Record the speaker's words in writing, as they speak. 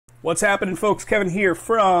What's happening, folks? Kevin here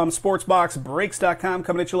from SportsBoxBreaks.com,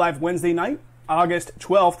 coming at you live Wednesday night, August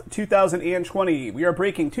 12th, 2020. We are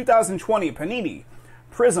breaking 2020 Panini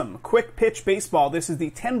Prizm Quick Pitch Baseball. This is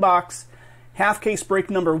the 10-box half-case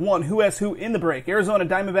break number 1. Who has who in the break? Arizona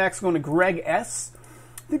Diamondbacks going to Greg S.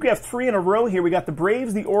 I think we have 3 in a row here. We got the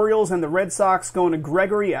Braves, the Orioles, and the Red Sox going to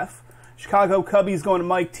Gregory F. Chicago Cubbies going to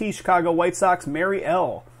Mike T. Chicago White Sox, Mary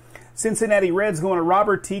L. Cincinnati Reds going to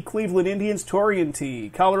Robert T. Cleveland Indians, Torian T.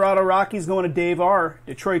 Colorado Rockies going to Dave R.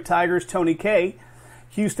 Detroit Tigers, Tony K.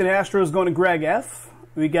 Houston Astros going to Greg F.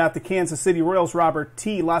 We got the Kansas City Royals, Robert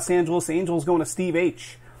T. Los Angeles Angels going to Steve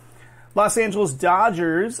H. Los Angeles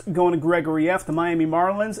Dodgers going to Gregory F. The Miami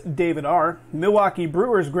Marlins, David R. Milwaukee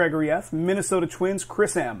Brewers, Gregory F. Minnesota Twins,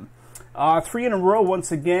 Chris M. 3 in a row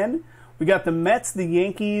once again. We got the Mets, the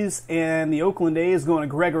Yankees, and the Oakland A's going to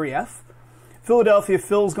Gregory F. Philadelphia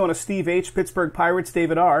Phils going to Steve H. Pittsburgh Pirates,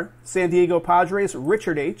 David R. San Diego Padres,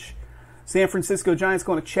 Richard H. San Francisco Giants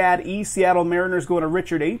going to Chad E. Seattle Mariners going to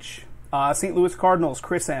Richard H. St. Louis Cardinals,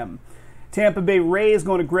 Chris M. Tampa Bay Rays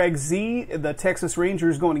going to Greg Z. The Texas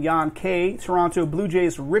Rangers going to Jan K. Toronto Blue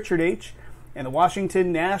Jays, Richard H. And the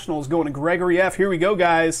Washington Nationals going to Gregory F. Here we go,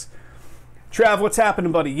 guys. Trav, what's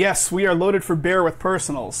happening, buddy? Yes, we are loaded for bear with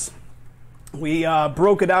personals. We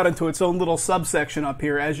broke it out into its own little subsection up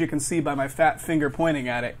here, as you can see by my fat finger pointing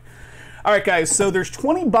at it. All right, guys, so there's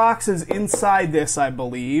 20 boxes inside this, I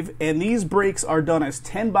believe, and these breaks are done as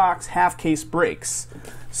 10-box half-case breaks.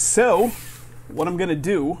 So what I'm going to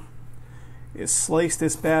do is slice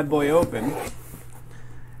this bad boy open.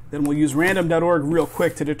 Then we'll use random.org real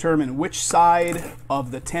quick to determine which side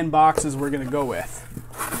of the 10 boxes we're going to go with.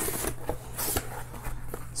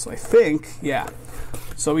 So I think, yeah.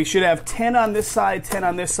 So we should have 10 on this side, 10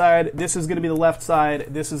 on this side. This is going to be the left side.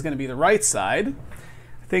 This is going to be the right side.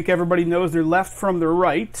 I think everybody knows their left from their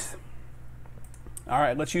right. All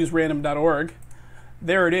right, let's use random.org.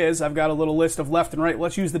 There it is. I've got a little list of left and right.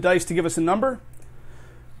 Let's use the dice to give us a number.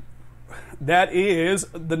 That is,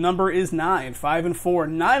 the number is 9. 5 and 4,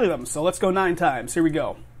 9 of them. So let's go 9 times. Here we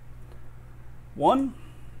go. 1,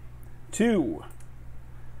 2,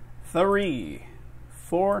 3,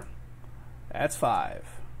 4. That's 5,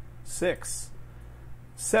 6,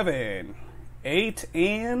 7, 8,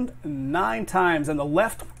 and 9 times. And the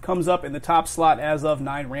left comes up in the top slot as of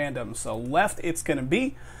 9 random. So left it's going to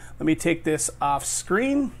be. Let me take this off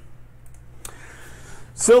screen.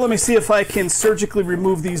 So let me see if I can surgically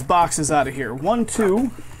remove these boxes out of here. 1,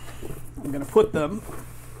 2. I'm going to put them,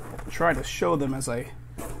 try to show them as I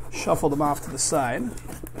shuffle them off to the side.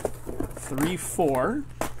 3, 4.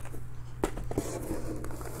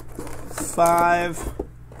 5,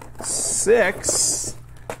 6.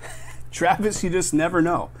 Travis, you just never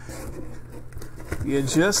know. You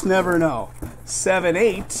just never know. 7,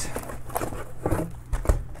 8.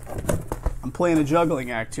 I'm playing a juggling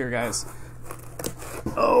act here, guys.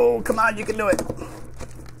 Oh, come on, you can do it.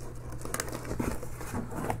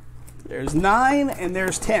 There's 9 and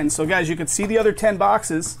there's 10. So, guys, you can see the other 10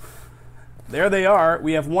 boxes. There they are.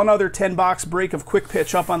 We have one other 10-box break of Quick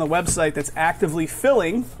Pitch up on the website that's actively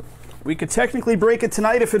filling. We could technically break it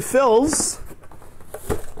tonight if it fills.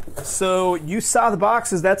 So you saw the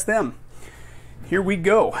boxes, that's them. Here we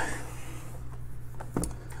go.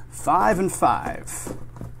 5 and 5.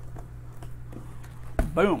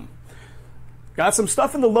 Boom. Got some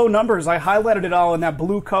stuff in the low numbers. I highlighted it all in that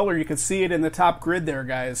blue color. You can see it in the top grid there,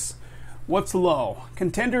 guys. What's low?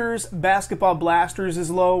 Contenders Basketball Blasters is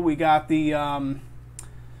low. We got the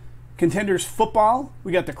Contenders Football.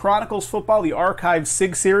 We got the Chronicles Football, the Archive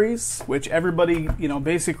SIG Series, which everybody,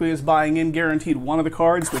 basically is buying in, guaranteed one of the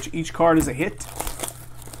cards, which each card is a hit.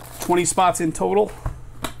 20 spots in total.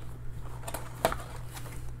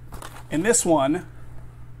 And this one,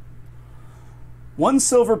 1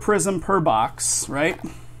 silver Prizm per box, right?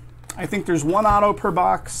 I think there's 1 auto per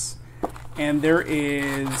box, and there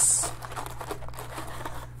is...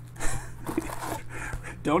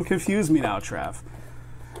 Don't confuse me now, Trav.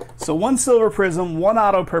 So 1 silver Prizm, 1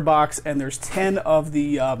 auto per box, and there's 10 of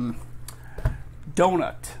the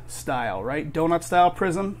donut style, right? Donut style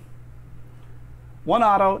Prizm. 1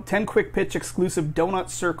 auto, 10 quick pitch exclusive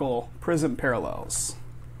donut circle Prizm parallels.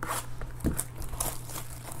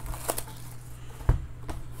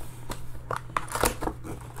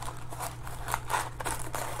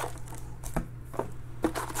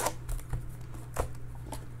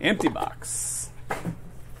 Empty box.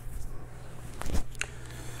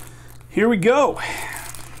 Here we go.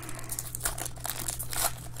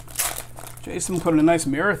 Jason put in a nice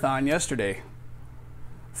marathon yesterday.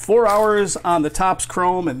 4 hours on the Topps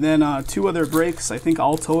Chrome and then 2 other breaks. I think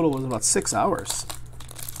all total was about 6 hours.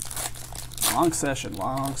 Long session,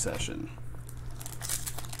 long session.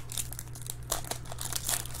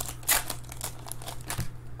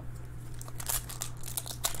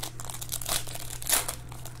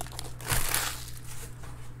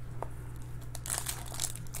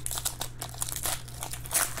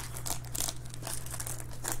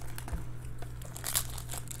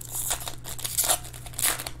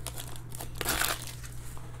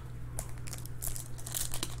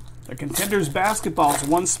 The Contenders basketball is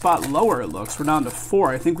one spot lower, it looks. We're down to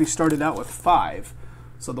 4. I think we started out with 5.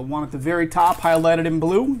 So the one at the very top, highlighted in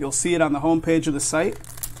blue, you'll see it on the home page of the site.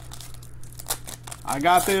 I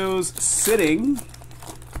got those sitting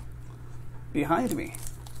behind me.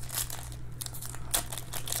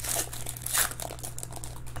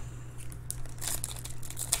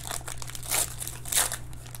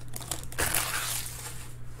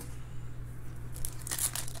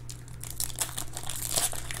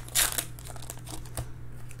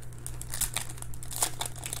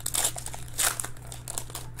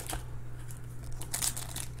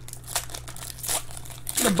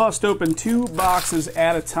 I'm going to bust open 2 boxes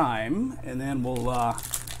at a time, and then we'll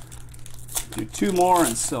do 2 more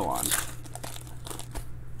and so on.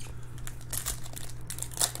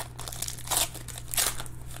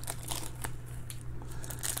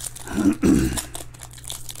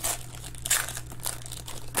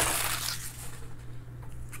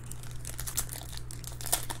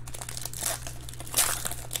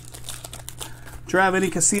 Do you have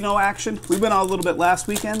any casino action? We went out a little bit last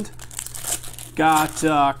weekend. Got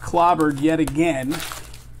clobbered yet again.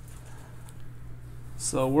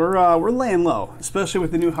 So we're laying low, especially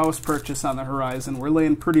with the new house purchase on the horizon. We're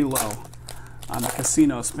laying pretty low on the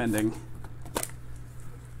casino spending.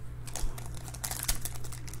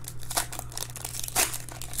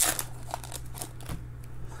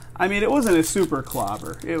 I mean, it wasn't a super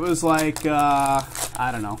clobber. It was like, I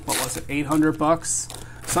don't know, what was it, 800 bucks?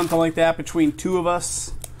 Something like that between 2 of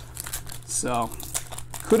us. So,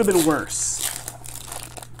 could have been worse.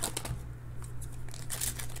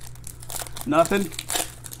 Nothing?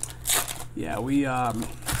 Yeah,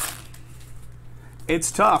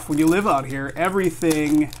 it's tough when you live out here.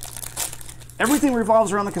 Everything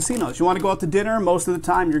revolves around the casinos. You want to go out to dinner, most of the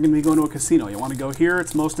time you're going to be going to a casino. You want to go here,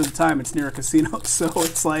 it's most of the time it's near a casino. So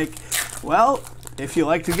it's like, well, if you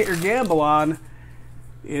like to get your gamble on,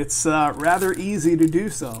 it's rather easy to do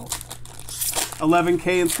so.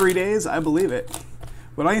 11K in 3 days, I believe it.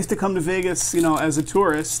 When I used to come to Vegas, you know, as a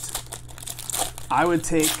tourist, I would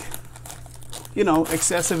take, you know,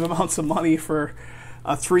 excessive amounts of money for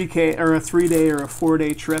a 3K or a 3-day or a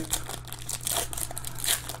 4-day trip.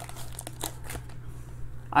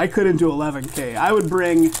 I couldn't do 11K. I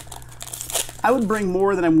would bring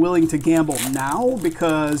more than I'm willing to gamble now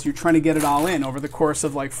because you're trying to get it all in over the course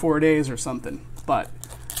of like 4 days or something. But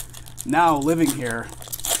now living here,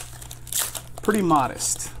 pretty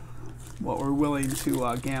modest what we're willing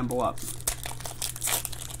to gamble up.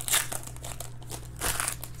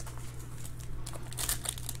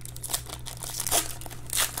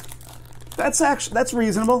 That's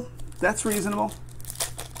reasonable. That's reasonable.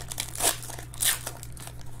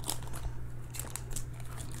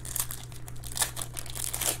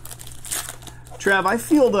 Trav,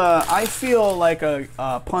 I feel like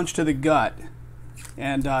a punch to the gut,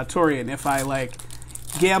 and Torian, if I like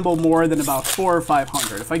gamble more than about 400 or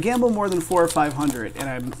 500. If I gamble more than 400 or 500,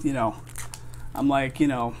 and I'm like, you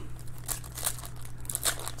know,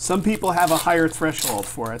 some people have a higher threshold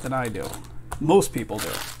for it than I do. Most people do.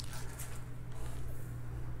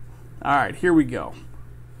 All right, here we go.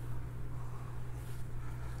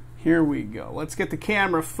 Here we go. Let's get the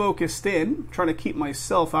camera focused in. I'm trying to keep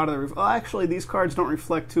myself out of the roof. Oh, actually, these cards don't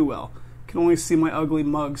reflect too well. Can only see my ugly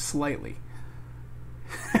mug slightly.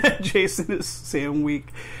 Jason is saying weak.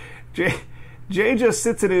 Jay just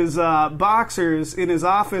sits in his boxers in his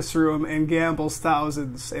office room and gambles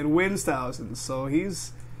thousands and wins thousands. So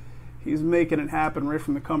he's making it happen right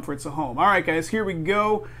from the comforts of home. All right, guys, here we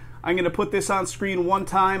go. I'm going to put this on screen one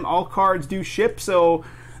time. All cards do ship, so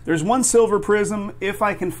there's one silver Prizm. If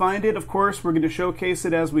I can find it, of course, we're going to showcase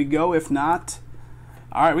it as we go. If not,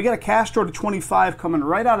 all right, we got a Castro to 25 coming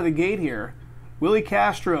right out of the gate here. Willie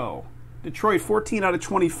Castro, Detroit, 14 out of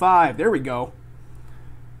 25. There we go.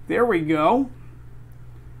 There we go.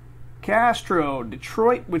 Castro,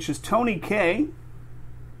 Detroit, which is Tony K.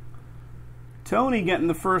 Tony getting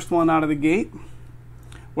the first one out of the gate.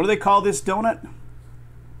 What do they call this donut?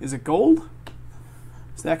 Is it gold?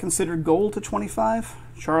 Is that considered gold to 25?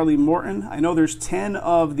 Charlie Morton. I know there's 10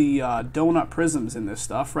 of the donut Prizms in this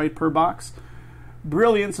stuff, right, per box.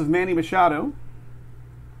 Brilliance of Manny Machado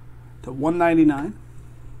to 199.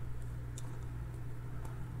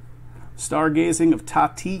 Stargazing of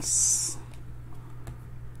Tatis.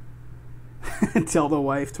 Tell the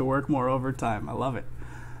wife to work more overtime. I love it.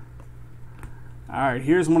 All right,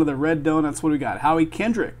 here's one of the red donuts. What do we got? Howie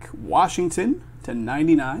Kendrick, Washington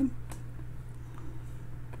 /99.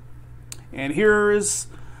 And here's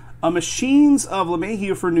a Machines of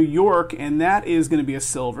LeMahieu for New York, and that is going to be a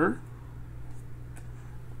silver.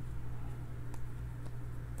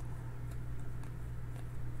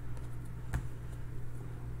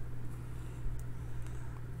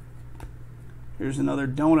 Here's another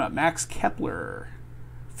donut. Max Kepler,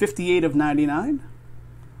 58/99.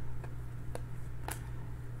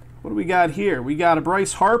 What do we got here? We got a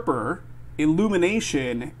Bryce Harper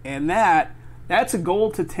Illumination, and that's a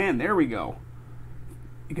gold /10. There we go.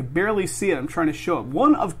 You can barely see it. I'm trying to show it.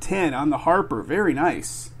 1/10 on the Harper. Very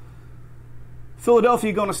nice.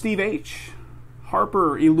 Philadelphia going to Steve H.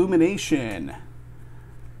 Harper Illumination.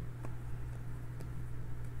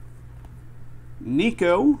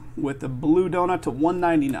 Nico with the blue donut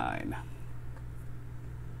 /199.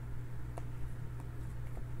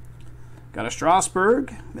 Got a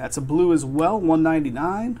Strasburg. That's a blue as well,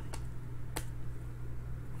 $1.99.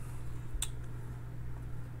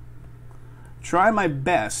 Try my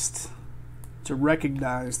best to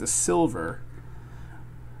recognize the silver.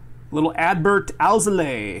 Little Adbert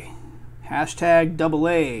Alzale. Hashtag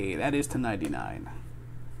AA. That is /99.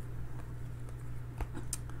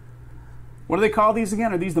 What do they call these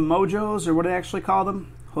again? Are these the Mojos, or what do they actually call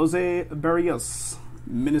them? Jose Barrios,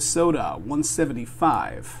 Minnesota,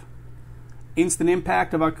 175. Instant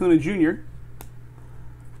Impact of Acuna Jr.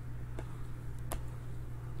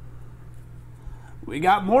 We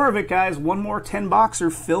got more of it, guys. One more 10-boxer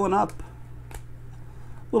filling up.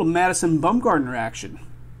 Little Madison Bumgarner action.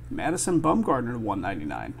 Madison Bumgarner,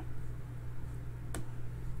 $1.99.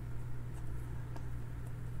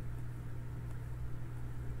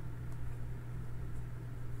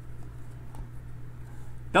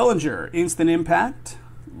 Bellinger, Instant Impact.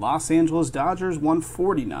 Los Angeles Dodgers,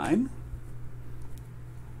 $149.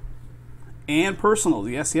 And personals,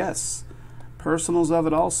 yes. Personals of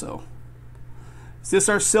it also. Is this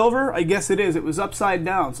our silver? I guess it is. It was upside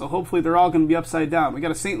down, so hopefully they're all going to be upside down. We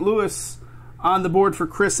got a St. Louis on the board for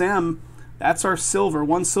Chris M. That's our silver.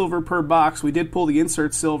 1 silver per box. We did pull the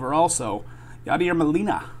insert silver also. Yadier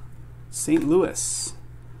Molina, St. Louis.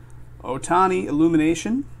 Ohtani,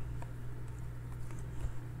 Illumination.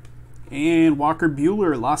 And Walker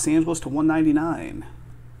Buehler, Los Angeles /199.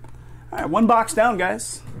 All right, 1 box down,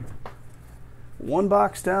 guys. 1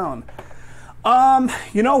 box down.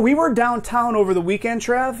 You know, we were downtown over the weekend,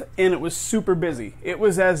 Trev, and it was super busy. It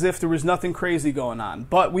was as if there was nothing crazy going on.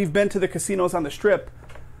 But we've been to the casinos on the Strip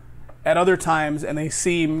at other times, and they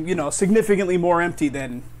seem, you know, significantly more empty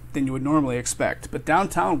than you would normally expect. But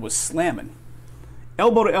downtown was slamming.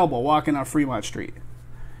 Elbow to elbow walking on Fremont Street.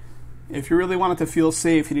 If you really wanted to feel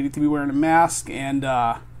safe, you needed to be wearing a mask and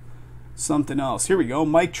something else. Here we go.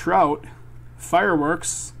 Mike Trout,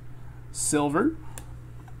 Fireworks, silver.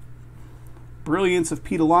 Brilliance of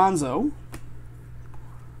Pete Alonso.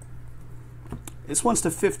 This one's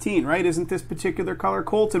 /15, right? Isn't this particular color?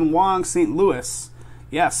 Colton Wong, St. Louis.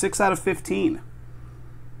 Yeah, 6 out of 15.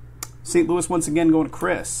 St. Louis once again going to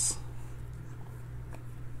Chris.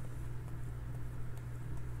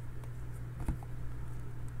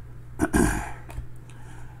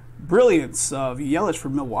 Brilliance of Yelich for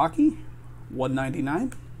Milwaukee,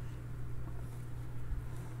 $199.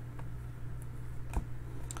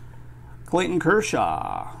 Clayton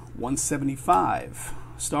Kershaw, $175.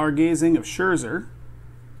 Stargazing of Scherzer.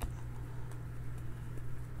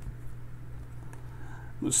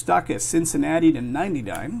 Mustaka, Cincinnati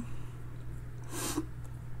 /99.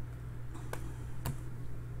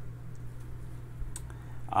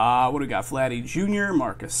 What do we got? Vladdy Jr.,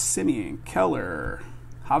 Marcus Semien, Keller,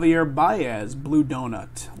 Javier Baez, Blue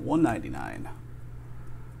Donut, $199.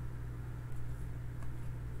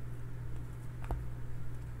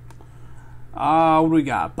 What do we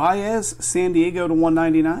got? Baez, San Diego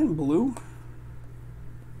 /199, blue.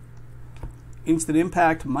 Instant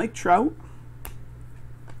Impact, Mike Trout.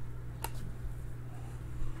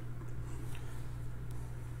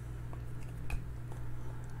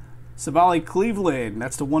 Savali, Cleveland,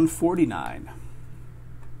 that's /149.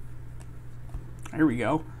 Here we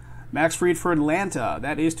go. Max Fried for Atlanta,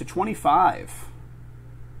 that is /25.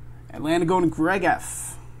 Atlanta going to Greg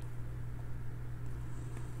F.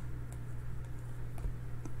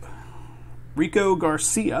 Rico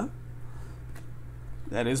Garcia,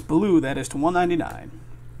 that is blue, that is /199.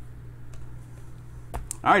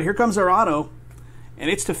 All right, here comes our auto, and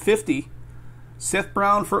it's /50. Seth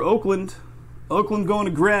Brown for Oakland, Oakland going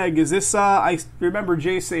to Greg. Is this, I remember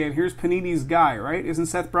Jay saying, here's Panini's guy, right? Isn't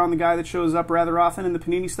Seth Brown the guy that shows up rather often in the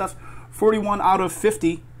Panini stuff? 41 out of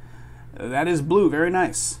 50. That is blue. Very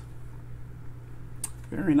nice.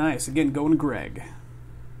 Very nice. Again, going to Greg.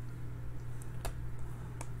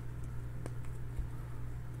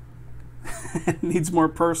 Needs more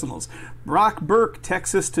personals. Brock Burke,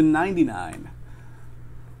 Texas to 99.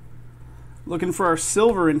 Looking for our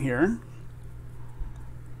silver in here.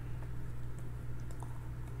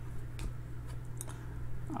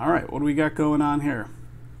 All right, what do we got going on here?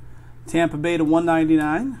 Tampa Bay to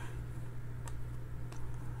 199.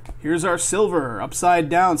 Here's our silver, upside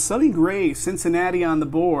down. Sonny Gray, Cincinnati on the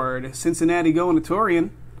board. Cincinnati going to Torian.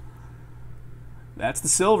 That's the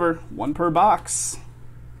silver, one per box.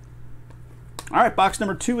 All right, box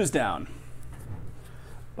number 2 is down.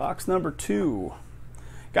 Box number 2.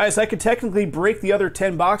 Guys, I could technically break the other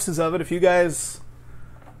 10 boxes of it. If you guys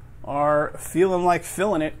are feeling like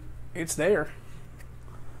filling it, it's there.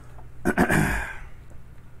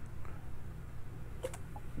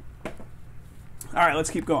 All right, let's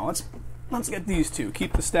keep going. Let's get these two.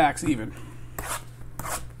 Keep the stacks even.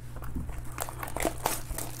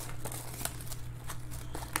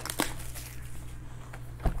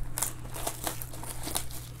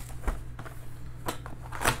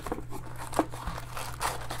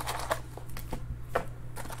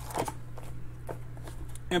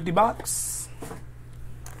 Empty box.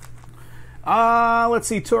 Let's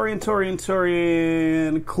see.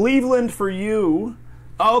 Torian. Cleveland for you.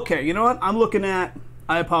 Okay, you know what? I'm looking at...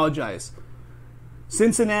 I apologize.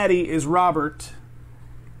 Cincinnati is Robert,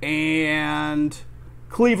 and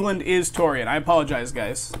Cleveland is Torian. I apologize,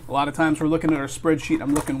 guys. A lot of times we're looking at our spreadsheet.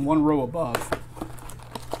 I'm looking one row above.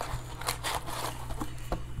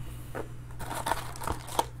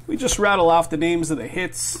 We just rattle off the names of the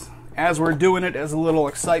hits as we're doing it as a little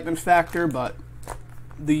excitement factor, but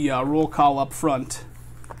the roll call up front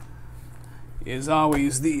is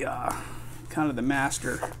always the kind of the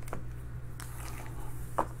master.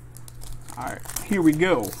 All right, here we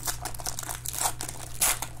go.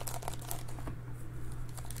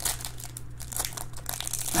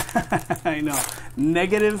 I know,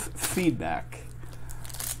 negative feedback.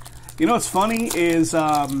 You know what's funny is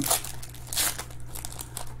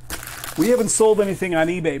we haven't sold anything on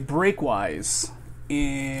eBay break-wise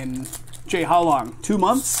in, Jay, how long? 2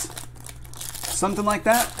 months? Something like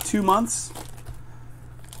that? 2 months?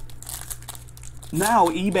 Now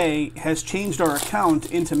eBay has changed our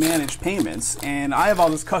account into managed payments, and I have all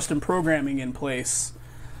this custom programming in place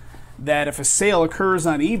that if a sale occurs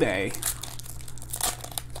on eBay,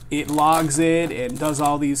 it logs it and does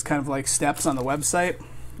all these kind of like steps on the website.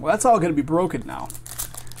 Well, that's all going to be broken now.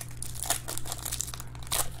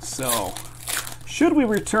 So, should we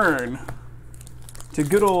return to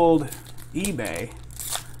good old eBay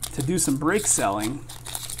to do some break selling,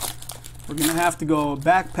 we're going to have to go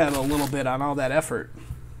backpedal a little bit on all that effort.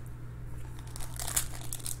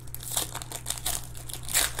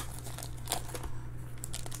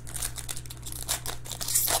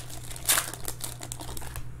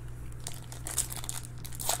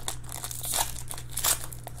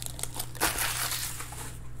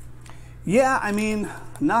 Yeah, I mean,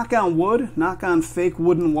 knock on wood, knock on fake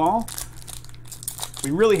wooden wall.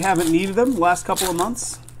 We really haven't needed them the last couple of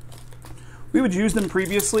months. We would use them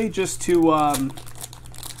previously just to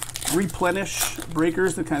replenish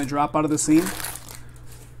breakers that kind of drop out of the scene.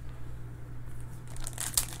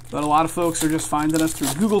 But a lot of folks are just finding us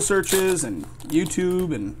through Google searches and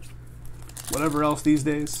YouTube and whatever else these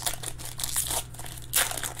days.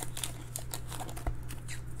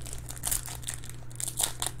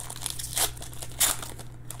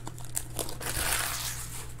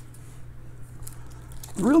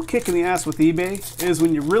 The real kick in the ass with eBay is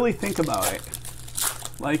when you really think about it.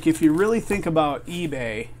 Like, if you really think about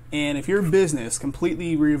eBay, and if your business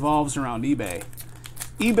completely revolves around eBay,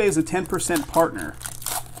 eBay is a 10% partner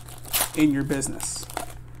in your business,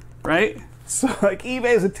 right? So, like,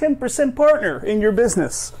 eBay is a 10% partner in your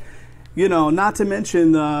business. You know, not to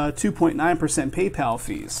mention the 2.9% PayPal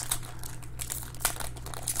fees.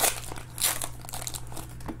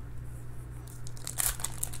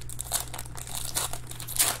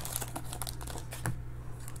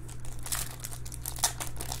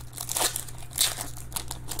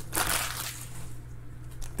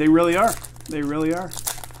 They really are. They really are.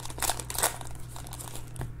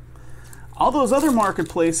 All those other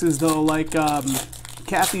marketplaces, though, like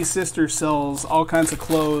Kathy's sister sells all kinds of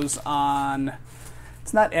clothes on,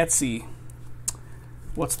 it's not Etsy.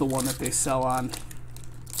 What's the one that they sell on?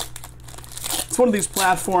 It's one of these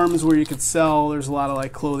platforms where you could sell, there's a lot of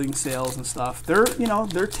like clothing sales and stuff. They're, you know,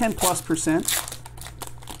 they're 10+%.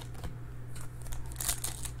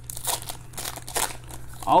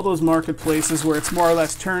 all those marketplaces where it's more or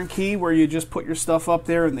less turnkey, where you just put your stuff up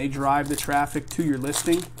there and they drive the traffic to your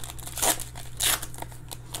listing.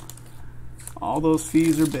 All those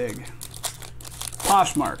fees are big.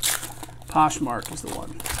 Poshmark. Poshmark is the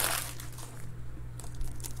one.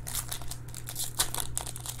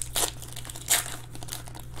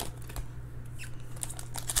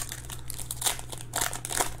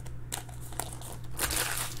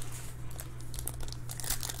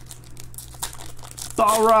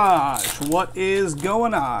 Balraj, what is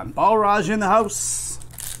going on? Balraj in the house.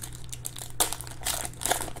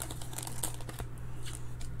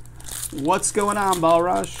 What's going on,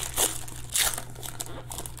 Balraj?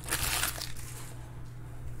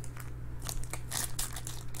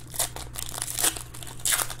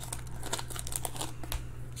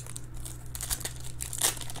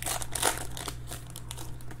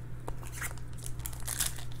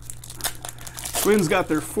 Twins got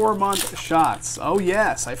their 4-month shots. Oh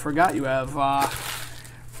yes, I forgot you have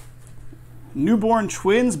newborn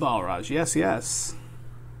twins, Balraj. Yes, yes.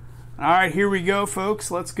 All right, here we go, folks.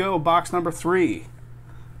 Let's go. Box number 3.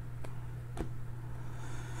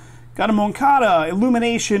 Got a Moncada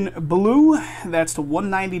Illumination Blue. That's to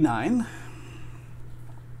 $199.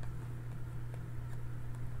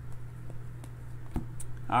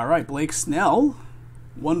 All right, Blake Snell,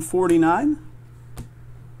 $149.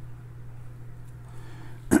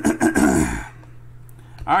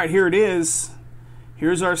 All right, here it is.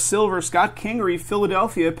 Here's our silver. Scott Kingery,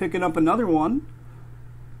 Philadelphia, picking up another one.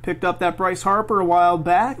 Picked up that Bryce Harper a while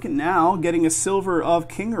back, and now getting a silver of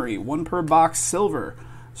Kingery. 1 per box silver.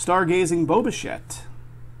 Stargazing Bo Bichette.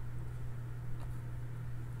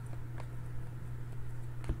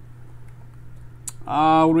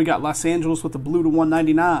 What do we got? Los Angeles with the blue to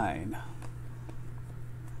 $199.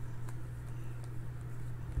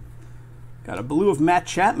 Got a blue of Matt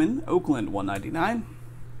Chapman, Oakland, $199.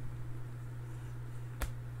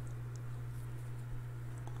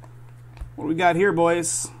 What do we got here,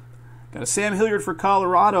 boys? Got a Sam Hilliard for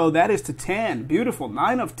Colorado. That is to 10. Beautiful.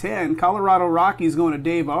 9 of 10. Colorado Rockies going to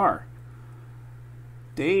Dave R.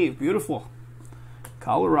 Dave, beautiful.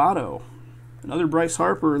 Colorado. Another Bryce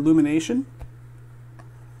Harper Illumination.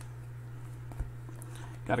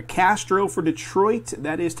 Got a Castro for Detroit.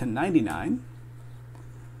 That is to 99.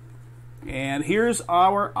 And here's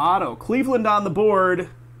our auto. Cleveland on the board.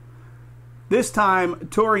 This time,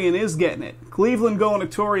 Torian is getting it. Cleveland going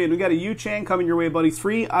to Torian. We got a Yu-Chang coming your way, buddy.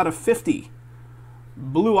 3 out of 50.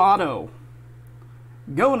 Blue auto.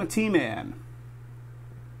 Going to T-Man.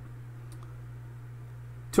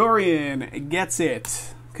 Torian gets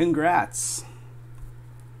it. Congrats.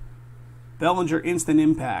 Bellinger Instant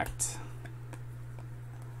Impact.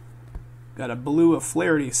 Got a blue of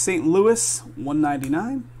Flaherty. St. Louis,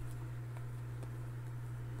 $199.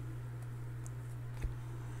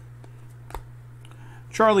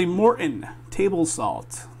 Charlie Morton, Table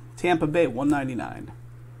Salt, Tampa Bay, $199.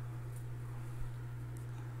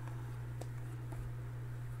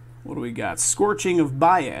 What do we got? Scorching of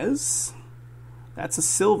Baez. That's a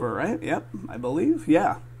silver, right? Yep, I believe.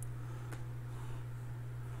 Yeah.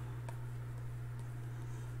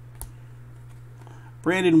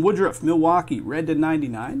 Brandon Woodruff, Milwaukee, red to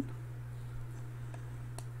 99.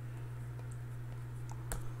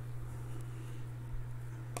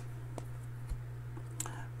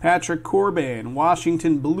 Patrick Corbin,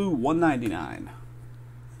 Washington blue, $199.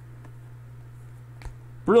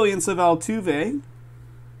 Brilliance of Altuve.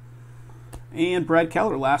 And Brad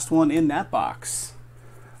Keller, last one in that box.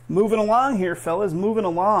 Moving along here, fellas, moving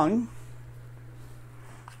along.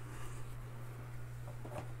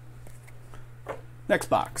 Next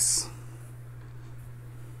box.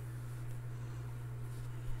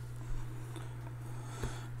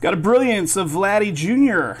 Got a Brilliance of Vladdy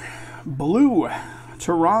Jr. Blue.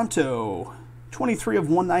 Toronto, 23 of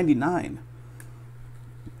 199.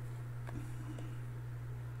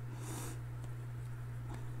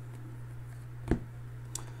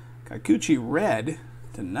 Kikuchi red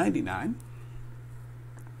to 99.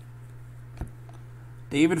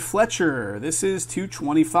 David Fletcher, this is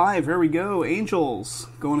 225. There we go. Angels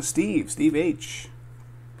going to Steve H.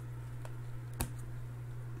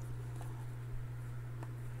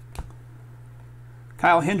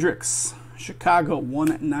 Kyle Hendricks, Chicago,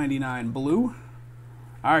 $199 blue.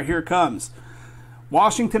 All right, here it comes.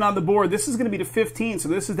 Washington on the board. This is going to be to 15, so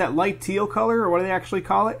this is that light teal color, or what do they actually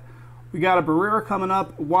call it? We got a Barrera coming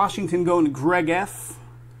up. Washington going to Greg F.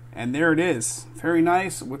 And there it is. Very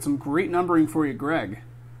nice, with some great numbering for you, Greg.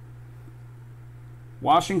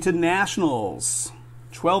 Washington Nationals,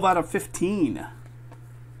 12 out of 15.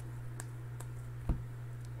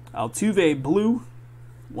 Altuve blue,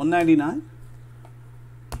 $199.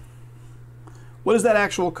 What is that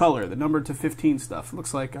actual color? The number to 15 stuff. It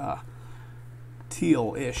looks like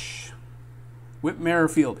teal-ish. Whit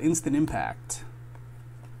Merrifield, Instant Impact.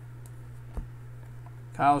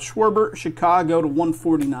 Kyle Schwarber, Chicago to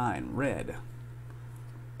 149, red.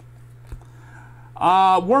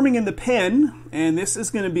 Warming in the pen, and this is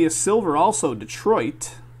going to be a silver also,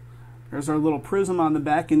 Detroit. There's our little prism on the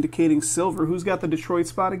back indicating silver. Who's got the Detroit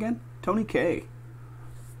spot again? Tony K.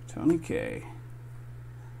 Tony K.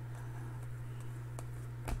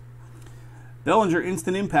 Bellinger,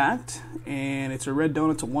 Instant Impact, and it's a red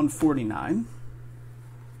donut to 149.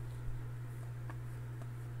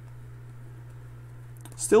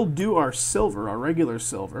 Still do our silver, our regular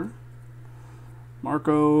silver.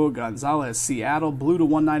 Marco Gonzalez, Seattle, blue to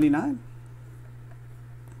 199.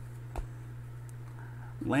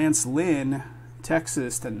 Lance Lynn,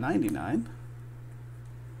 Texas to 99.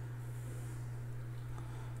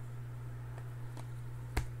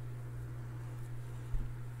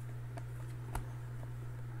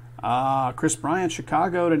 Chris Bryant,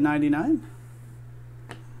 Chicago to 99.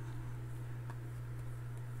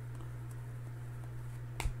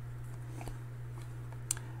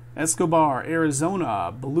 Escobar,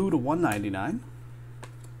 Arizona, blue to 199.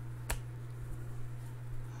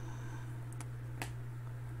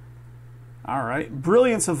 All right,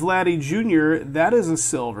 Brilliance of Vladdy Jr., that is a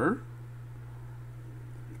silver.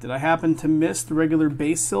 Did I happen to miss the regular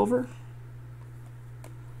base silver?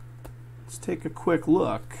 Let's take a quick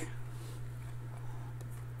look.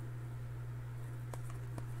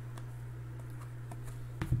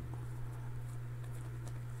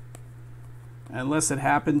 Unless it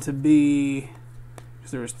happened to be,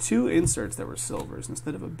 because there was 2 inserts that were silvers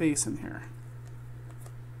instead of a base in here.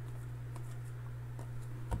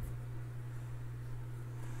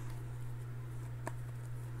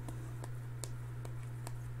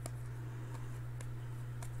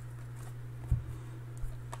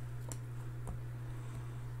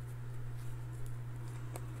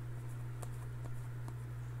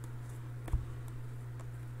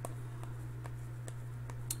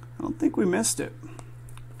 I don't think we missed it.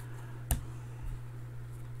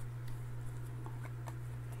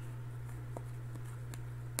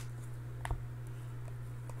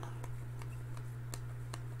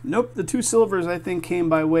 Nope, the 2 silvers I think came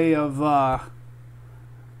by way of the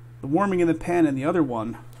warming in the pen, and the other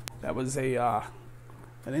one, that was a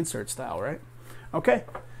an insert style, right? Okay,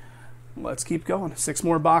 let's keep going. 6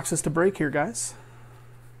 more boxes to break here, guys.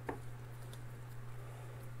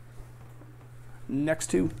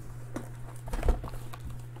 Next 2.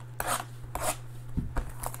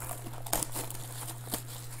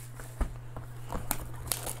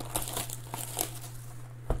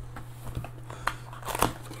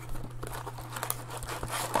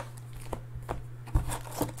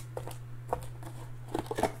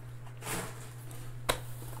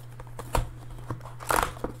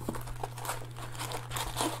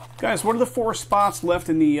 Guys, what are the 4 spots left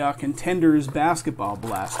in the Contenders Basketball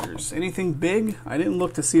Blasters? Anything big? I didn't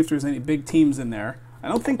look to see if there's any big teams in there. I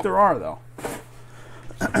don't think there are, though.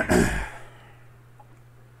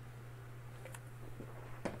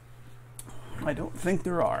 I don't think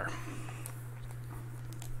there are.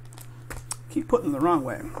 Keep putting them the wrong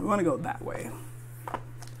way. We want to go that way.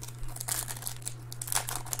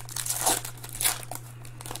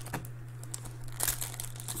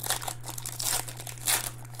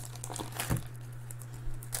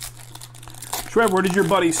 Trev, where did your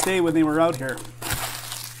buddy stay when they were out here?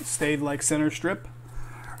 Stayed like center strip?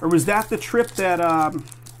 Or was that the trip that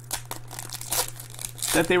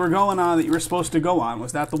that they were going on that you were supposed to go on?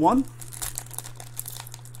 Was that the one?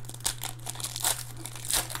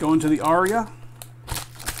 Going to the Aria?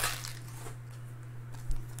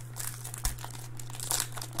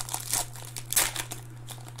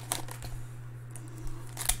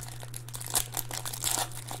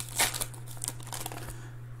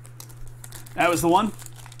 That was the one?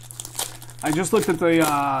 I just looked at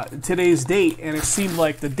the today's date, and it seemed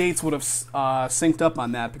like the dates would have synced up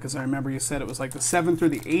on that, because I remember you said it was like the 7th or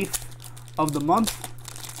the 8th of the month.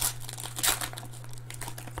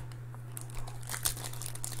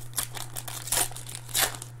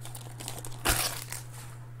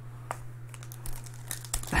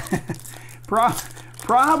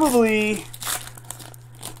 Probably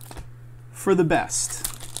for the best.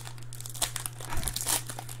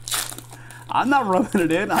 I'm not rubbing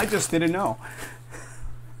it in, I just didn't know.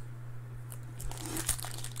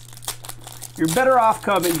 You're better off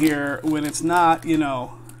coming here when it's not, you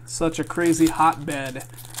know, such a crazy hotbed.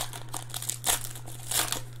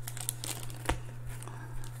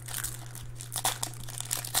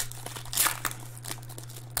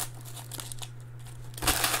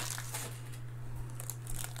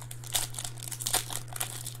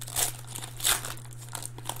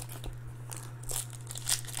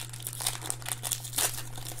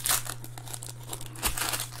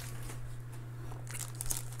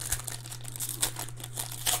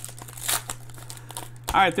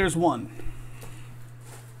 All right, there's one.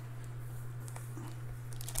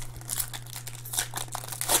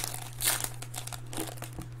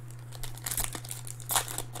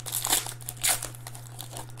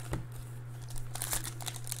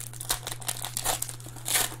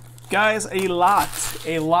 Guys, a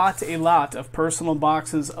lot of personal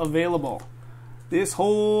boxes available. This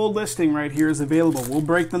whole listing right here is available. We'll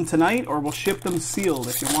break them tonight or we'll ship them sealed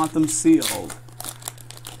if you want them sealed.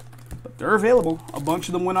 But they're available. A bunch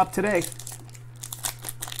of them went up today.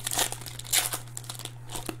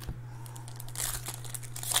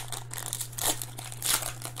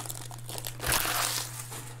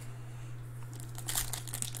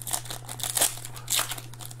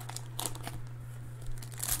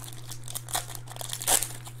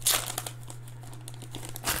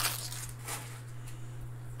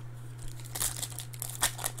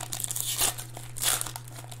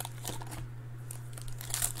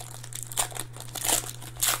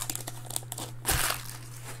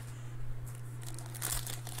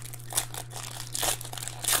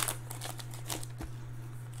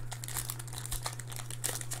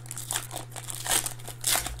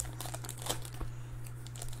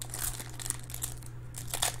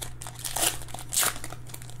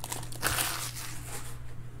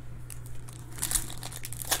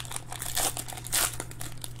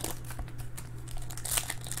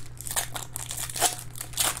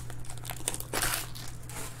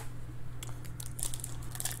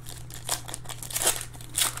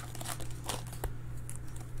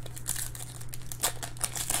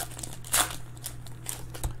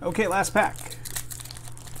 Okay, last pack.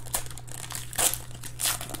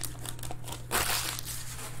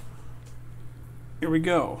 Here we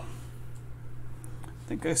go. I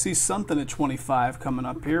think I see something at 25 coming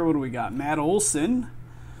up here. What do we got? Matt Olson.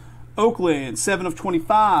 Oakland, 7 of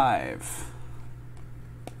 25.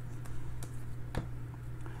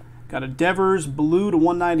 Got a Devers blue to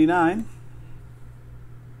 199.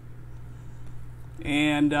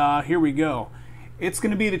 And here we go. It's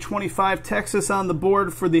going to be the 25 Texas on the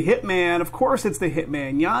board for the Hitman. Of course it's the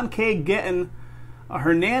Hitman. Jan K. getting a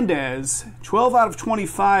Hernandez. 12 out of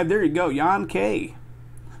 25. There you go, Jan K.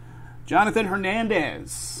 Jonathan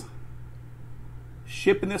Hernandez.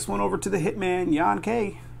 Shipping this one over to the Hitman, Jan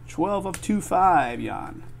K. 12 of 25,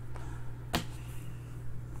 Jan.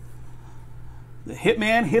 The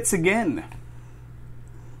Hitman hits again.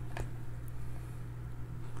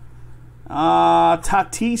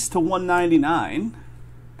 Tatis to 199.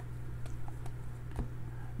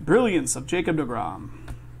 Brilliance of Jacob deGrom.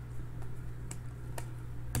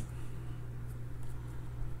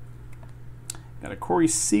 Got a Corey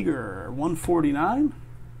Seager, 149.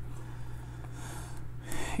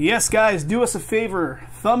 Yes, guys, do us a favor.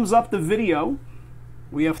 Thumbs up the video.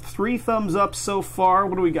 We have 3 thumbs up so far.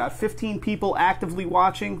 What do we got? 15 people actively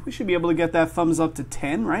watching. We should be able to get that thumbs up to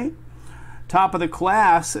 10, right? Top of the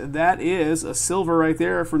class, that is a silver right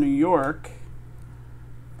there for New York.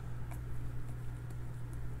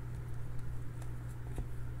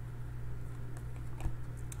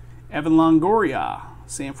 Evan Longoria,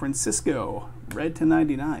 San Francisco, red to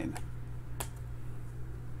 99.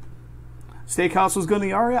 Steakhouse was going to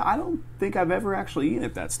the Aria. I don't think I've ever actually eaten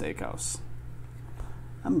at that steakhouse.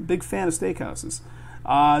 I'm a big fan of steakhouses.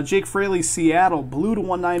 Jake Fraley, Seattle, blue to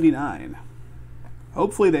 199.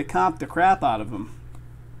 Hopefully they comped the crap out of him.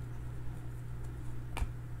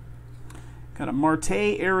 Got a Marte,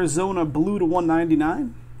 Arizona, blue to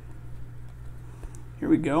 199. Here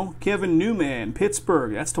we go. Kevin Newman,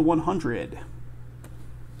 Pittsburgh, that's to 100.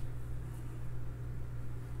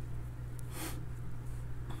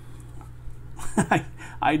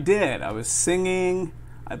 I did. I was singing.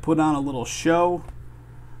 I put on a little show.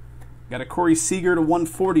 Got a Corey Seager to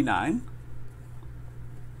 149.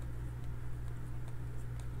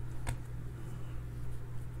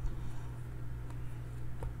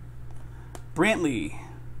 Brantley,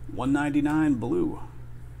 199 blue.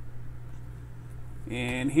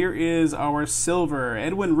 And here is our silver.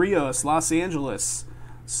 Edwin Rios, Los Angeles.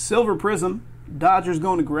 Silver Prizm. Dodgers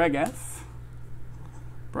going to Greg F.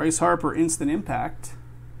 Bryce Harper, Instant Impact.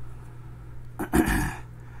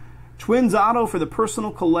 Twins auto for the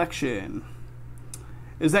personal collection.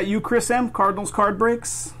 Is that you, Chris M? Cardinals card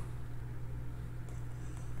breaks.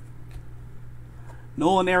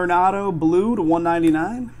 Nolan Arenado, blue to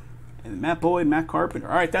 199. And Matt Boyd, Matt Carpenter.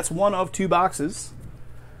 All right, that's 1 of 2 boxes.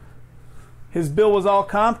 His bill was all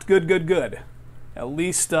comped. Good, good, good. At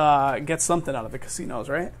least get something out of the casinos,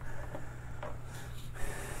 right?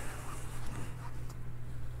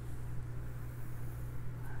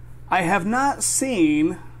 I have not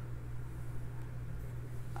seen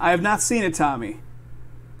it, Tommy.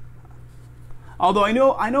 Although I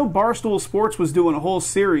know Barstool Sports was doing a whole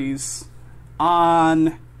series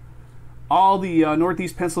on all the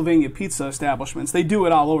Northeast Pennsylvania pizza establishments. They do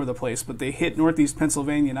it all over the place, but they hit Northeast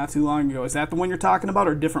Pennsylvania not too long ago. Is that the one you're talking about,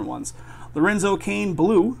 or different ones? Lorenzo Cain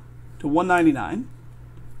blue to 199.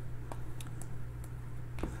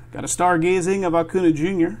 Got a stargazing of Acuna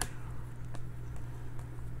Jr.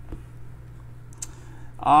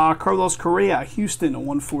 Carlos Correa, Houston,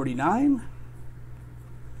 149.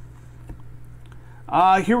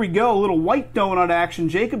 Here we go, a little white donut action.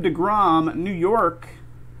 Jacob deGrom, New York.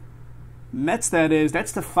 Mets, that is.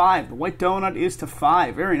 That's to 5. The white donut is to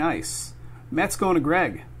 5. Very nice. Mets going to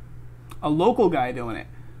Greg. A local guy doing it.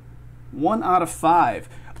 1 out of 5.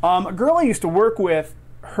 A girl I used to work with,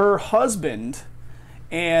 her husband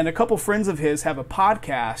and a couple friends of his have a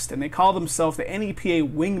podcast, and they call themselves the NEPA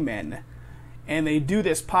Wingmen. And they do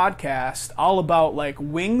this podcast all about like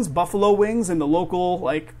wings, buffalo wings, in the local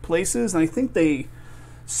like places. And I think they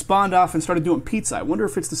spawned off and started doing pizza. I wonder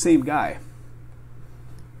if it's the same guy.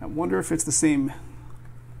 I wonder if it's the same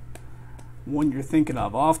one you're thinking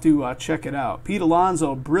of. I'll have to check it out. Pete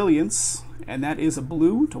Alonso, Brilliance, and that is a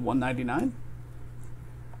blue to 199.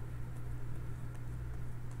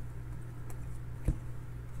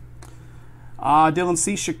 Dylan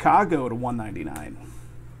C. Chicago to 199.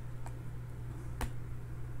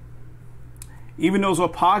 Even knows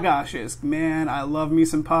what Pagash is. Man, I love me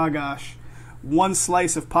some Pagash. One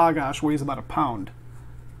slice of Pagash weighs about a pound.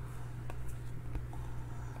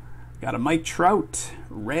 Got a Mike Trout,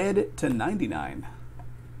 red to 99.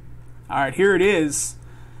 All right, here it is.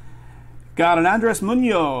 Got an Andres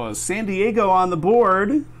Munoz, San Diego on the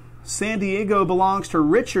board. San Diego belongs to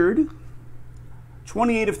Richard.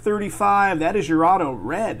 28 of 35, that is your auto,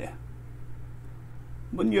 red.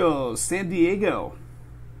 Munoz, San Diego.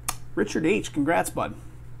 Richard H., congrats, bud.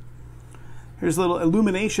 Here's a little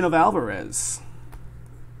illumination of Alvarez.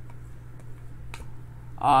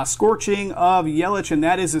 Scorching of Yelich, and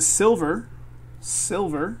that is a silver.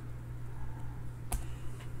 Silver.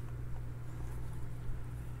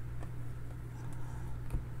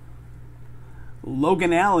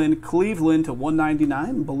 Logan Allen, Cleveland to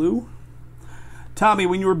 199, blue. Tommy,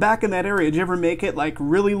 when you were back in that area, did you ever make it like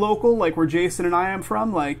really local, like where Jason and I am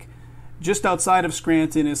from? Like just outside of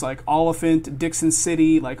Scranton is like Oliphant, Dixon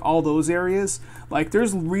City, like all those areas. Like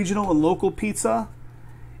there's regional and local pizza,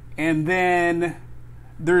 and then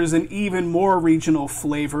there's an even more regional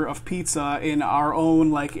flavor of pizza in our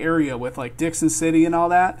own like area with like Dixon City and all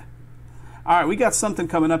that. All right, we got something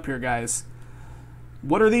coming up here, guys.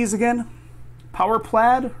 What are these again? Power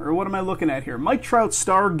Plaid, or what am I looking at here? Mike Trout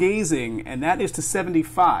Stargazing, and that is to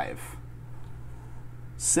 75.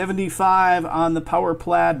 75 on the Power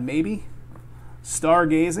Plaid, maybe.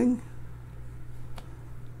 Stargazing.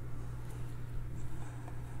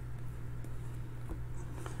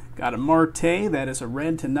 Got a Marte, that is a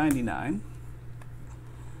red to 99.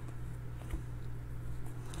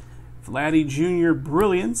 Vladdy Jr.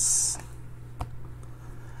 Brilliance.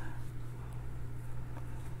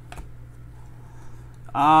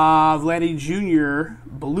 Vladdy Jr.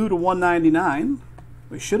 blue to 199.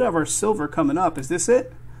 We should have our silver coming up. Is this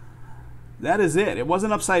it? That is it. It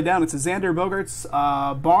wasn't upside down. It's a Xander Bogaerts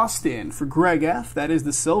Boston for Greg F. That is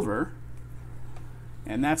the silver.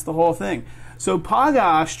 And that's the whole thing. So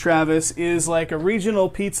Pagash, Travis, is like a regional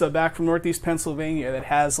pizza back from Northeast Pennsylvania that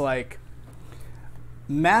has like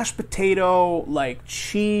mashed potato, like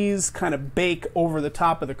cheese kind of bake over the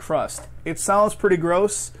top of the crust. It sounds pretty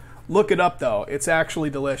gross. Look it up, though. It's actually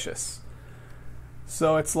delicious.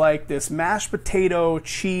 So it's like this mashed potato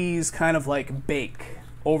cheese kind of like bake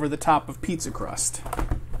over the top of pizza crust.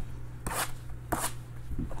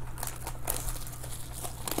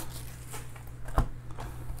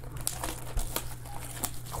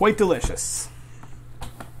 Quite delicious.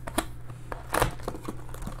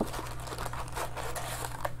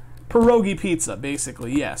 Pierogi pizza,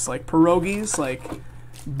 basically, yes. Like pierogies, like,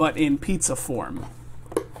 but in pizza form.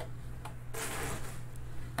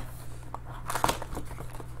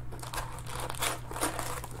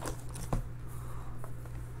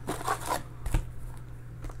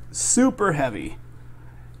 Super heavy.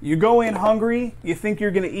 You go in hungry, you think you're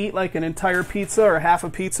going to eat like an entire pizza or half a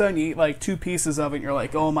pizza, and you eat like 2 pieces of it, and you're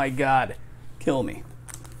like, oh my god, kill me.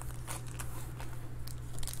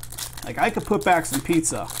 Like, I could put back some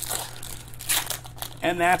pizza,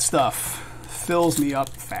 and that stuff fills me up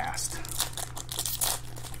fast.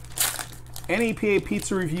 NEPA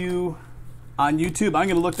Pizza Review on YouTube. I'm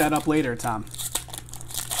going to look that up later, Tom.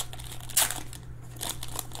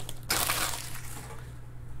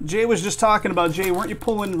 Jay was just talking about, Jay, weren't you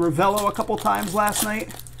pulling Ravello a couple times last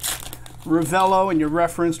night? Ravello, and you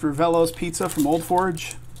referenced Ravello's Pizza from Old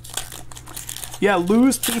Forge. Yeah,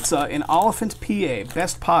 Lou's Pizza in Oliphant, PA.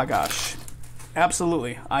 Best Pogosh.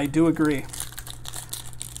 Absolutely, I do agree.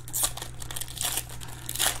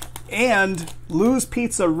 And Lou's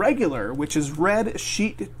Pizza Regular, which is red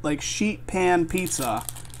sheet pan pizza,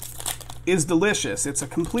 is delicious. It's a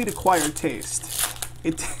complete acquired taste.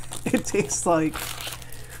 It tastes like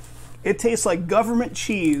government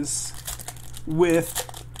cheese with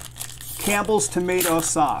Campbell's tomato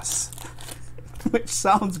sauce, which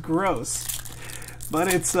sounds gross, but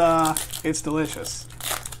it's delicious.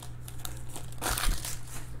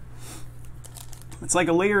 It's like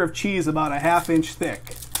a layer of cheese about a ½ inch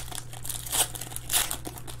thick.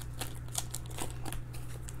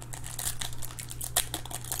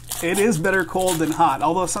 It is better cold than hot,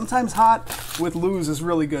 although sometimes hot with Lou's is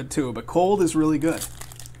really good too, but cold is really good.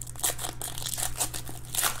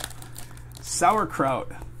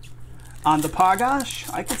 Sauerkraut on the Pogosh?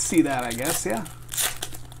 I could see that, I guess, yeah.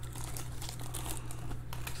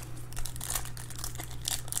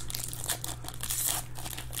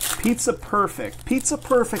 Pizza Perfect. Pizza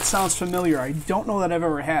Perfect sounds familiar. I don't know that I've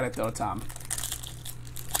ever had it though, Tom.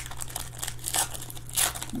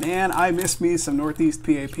 Man, I miss me some Northeast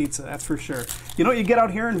PA pizza, that's for sure. You know what you get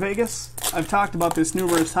out here in Vegas? I've talked about this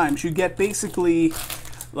numerous times. You get basically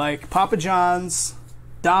like Papa John's,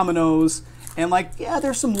 Domino's, and like, yeah,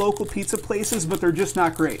 there's some local pizza places, but they're just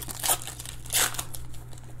not great.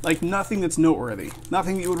 Like nothing that's noteworthy.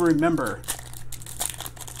 Nothing you would remember.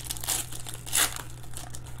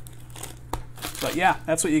 But yeah,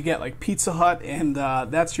 that's what you get, like Pizza Hut, and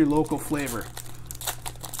that's your local flavor.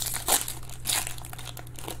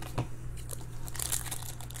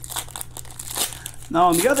 Now,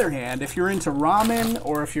 on the other hand, if you're into ramen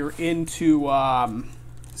or if you're into,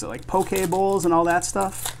 is it like poke bowls and all that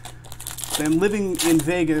stuff, then living in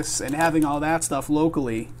Vegas and having all that stuff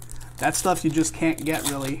locally, that stuff you just can't get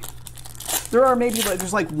really. There are maybe, like,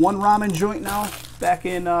 there's like one ramen joint now back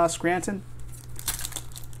in Scranton.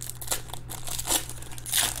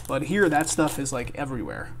 But here, that stuff is like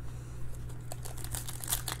everywhere.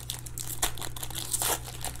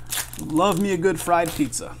 Love me a good fried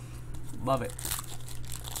pizza. Love it.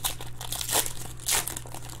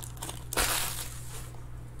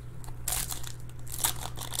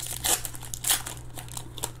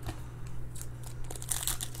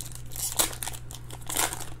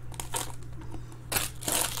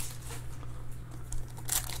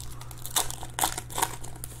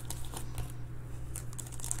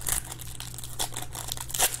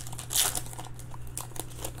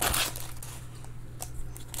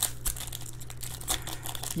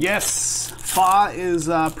 Yes, pho is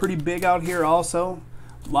pretty big out here also.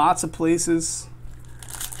 Lots of places.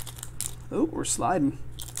 Oh, we're sliding.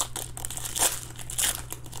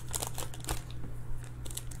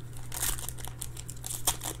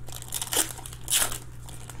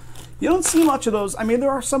 You don't see much of those. I mean, there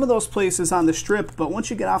are some of those places on the Strip, but once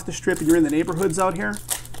you get off the Strip and you're in the neighborhoods out here,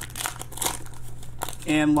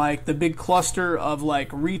 and like the big cluster of like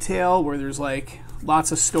retail where there's like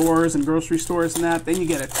lots of stores and grocery stores and that, then you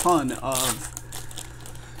get a ton of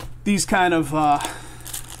these kind of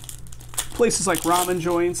places like ramen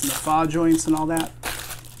joints and the pho joints and all that.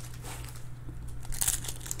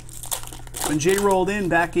 When Jay rolled in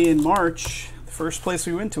back in March, the first place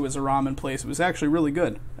we went to was a ramen place. It was actually really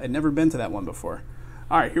good. I'd never been to that one before.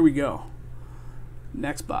 All right, here we go.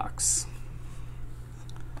 Next box.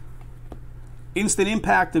 Instant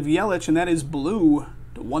Impact of Yelich, and that is blue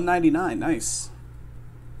to 199. Nice.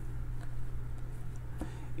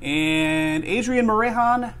 And Adrian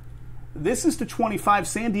Morejon, this is to 25.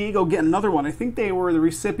 San Diego getting another one. I think they were the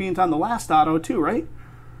recipient on the last auto too, right?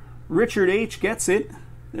 Richard H. gets it.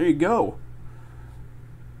 There you go.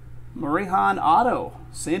 Morejon auto.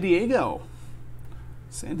 San Diego.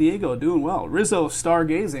 San Diego doing well. Rizzo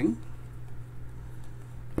stargazing.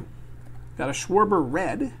 Got a Schwarber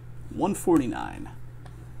red. 149.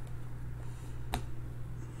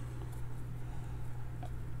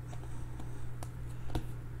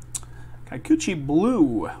 Kikuchi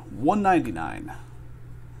blue, 199.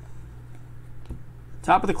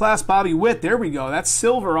 Top of the class, Bobby Witt. There we go. That's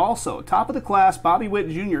silver also. Top of the class, Bobby Witt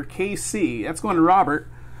Jr., KC. That's going to Robert.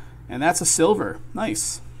 And that's a silver.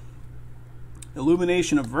 Nice.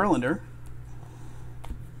 Illumination of Verlander.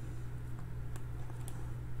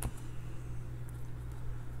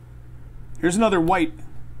 Here's another white.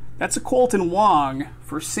 That's a Colton Wong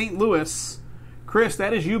for St. Louis. Chris,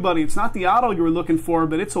 that is you, buddy. It's not the auto you were looking for,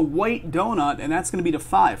 but it's a white donut, and that's going to be to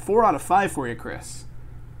 5. 4 out of 5 for you, Chris.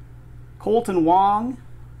 Colton Wong.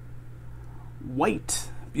 White.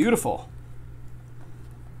 Beautiful.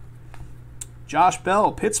 Josh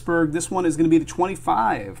Bell, Pittsburgh. This one is going to be to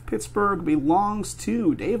 25. Pittsburgh belongs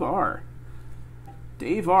to Dave R.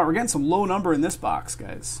 Dave R. We're getting some low number in this box,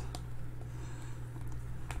 guys.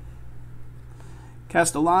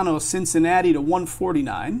 Castellano, Cincinnati to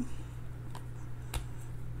 149.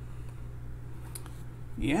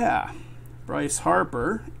 Yeah. Bryce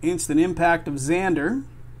Harper, Instant Impact of Xander.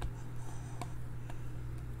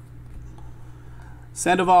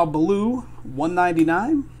 Sandoval Blue,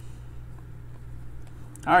 199.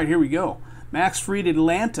 All right, here we go. Max Fried,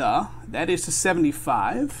 Atlanta. That is to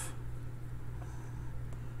 75.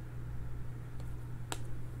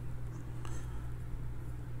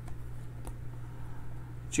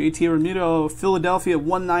 JT Ramiro, Philadelphia,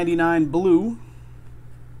 199 blue.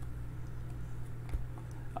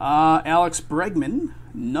 Alex Bregman,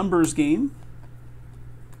 numbers game.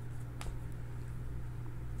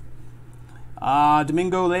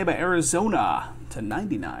 Domingo Leyba, Arizona, to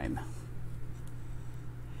 99.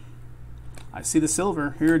 I see the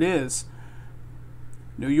silver. Here it is.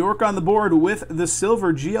 New York on the board with the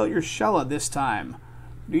silver. GL Urshela this time.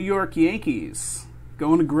 New York Yankees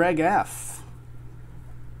going to Greg F.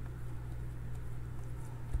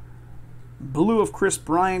 Blue of Chris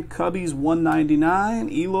Bryant, Cubbies, 199.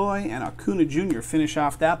 Eloy and Acuna Jr. finish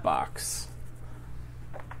off that box.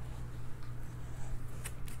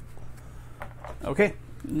 Okay,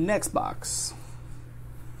 next box.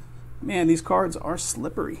 Man, these cards are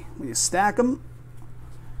slippery. When you stack them,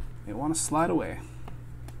 they want to slide away.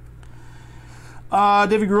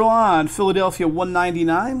 David Grullon, Philadelphia,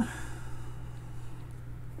 199.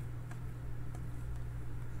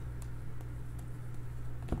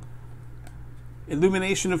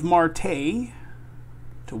 Illumination of Marte to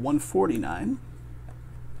 149.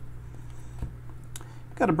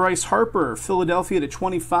 Got a Bryce Harper, Philadelphia to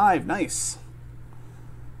 25. Nice.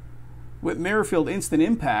 Whit Merrifield, Instant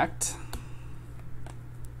Impact.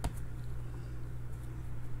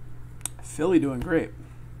 Philly doing great.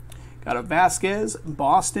 Got a Vasquez,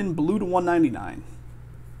 Boston, blue to 199.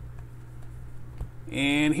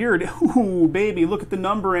 And here it is. Ooh, baby, look at the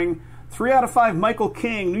numbering. 3 out of 5, Michael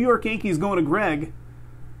King. New York Yankees going to Greg.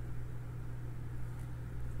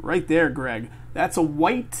 Right there, Greg. That's a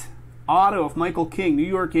white auto of Michael King. New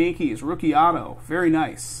York Yankees, rookie auto. Very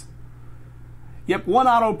nice. Yep, 1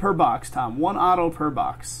 auto per box, Tom. 1 auto per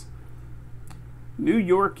box. New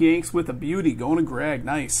York Yanks with a beauty going to Greg.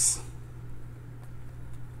 Nice.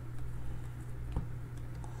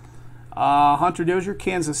 Hunter Dozier,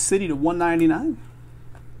 Kansas City to 199.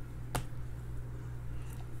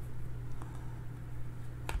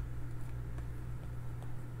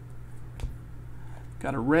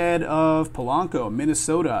 Got a red of Polanco,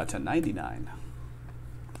 Minnesota to 99.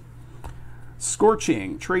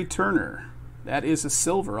 Scorching, Trey Turner. That is a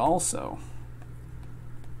silver also.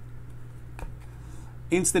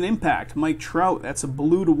 Instant Impact, Mike Trout. That's a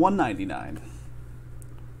blue to 199.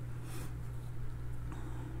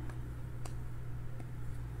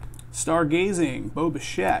 Stargazing, Bo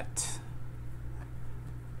Bichette.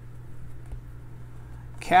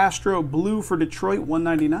 Castro, blue for Detroit,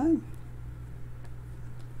 199.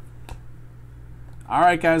 All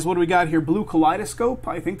right, guys, what do we got here? Blue Kaleidoscope.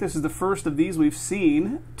 I think this is the first of these we've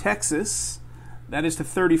seen. Texas. That is to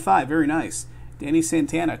 35. Very nice. Danny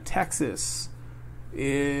Santana, Texas,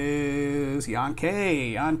 is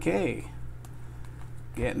Yankee. Yankee.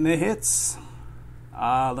 Getting the hits.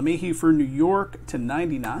 LeMahieu for New York to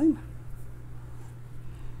 99.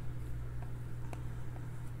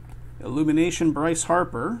 Illumination, Bryce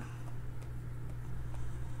Harper.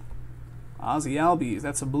 Ozzie Albies,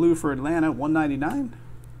 that's a blue for Atlanta, 199.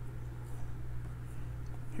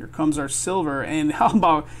 Here comes our silver, and how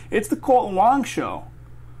about, it's the Colton Wong show.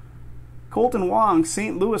 Colton Wong,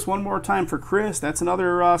 St. Louis, one more time for Chris. That's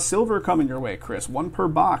another silver coming your way, Chris. 1 per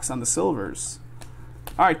box on the silvers.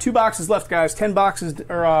 All right, 2 boxes left, guys. 10 boxes,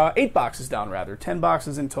 or 8 boxes down, rather. 10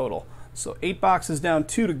 boxes in total. So 8 boxes down,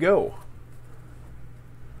 2 to go.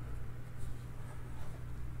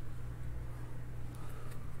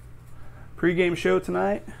 Pre-game show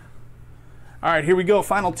tonight. All right, here we go.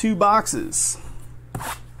 Final 2 boxes.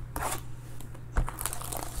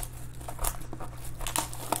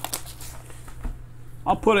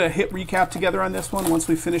 I'll put a hit recap together on this one once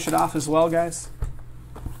we finish it off as well, guys.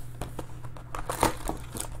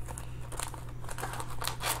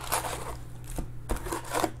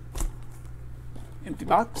 Empty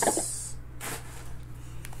box.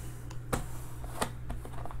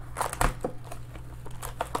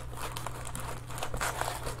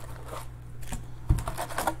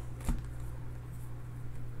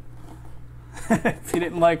 If you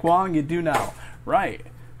didn't like Wong, you do now. Right.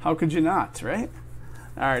 How could you not, right?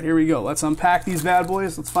 All right, here we go. Let's unpack these bad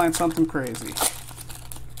boys. Let's find something crazy.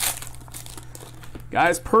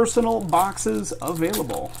 Guys, personal boxes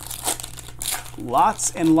available.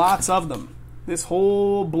 Lots and lots of them. This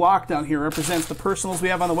whole block down here represents the personals we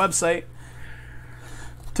have on the website.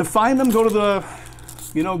 To find them, go to the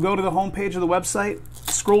homepage of the website,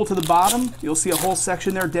 scroll to the bottom. You'll see a whole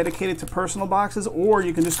section there dedicated to personal boxes, or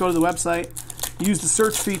you can just go to the website, use the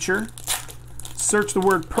search feature, search the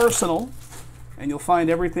word personal, and you'll find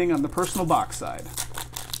everything on the personal box side.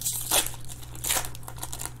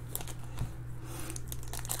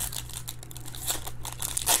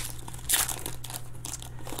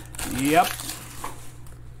 Yep.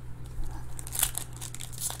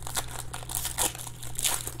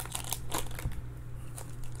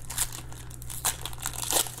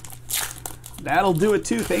 That'll do it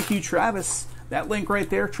too. Thank you, Travis. That link right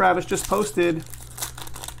there, Travis just posted.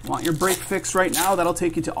 Want your break fix right now? That'll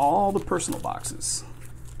take you to all the personal boxes.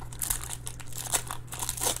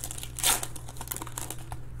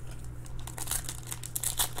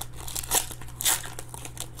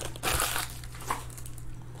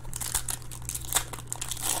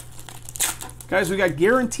 Guys, we got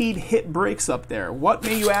guaranteed hit breaks up there. What,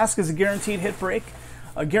 may you ask, is a guaranteed hit break?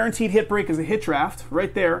 A guaranteed hit break is a hit draft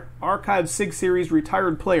right there. Archive SIG Series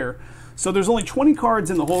retired player. So there's only 20 cards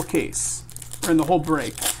in the whole case, or in the whole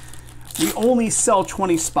break. We only sell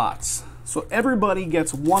 20 spots. So everybody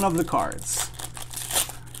gets one of the cards.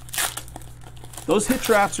 Those hit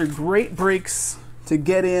drafts are great breaks to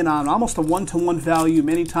get in on almost a one-to-one value,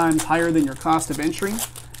 many times higher than your cost of entry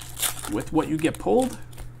with what you get pulled.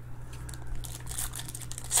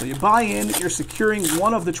 So you buy in, you're securing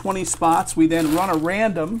one of the 20 spots. We then run a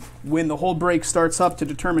random when the whole break starts up to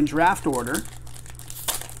determine draft order.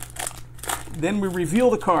 Then we reveal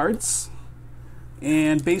the cards,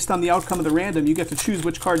 and based on the outcome of the random, you get to choose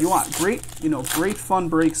which card you want. Great, great fun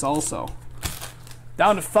breaks also.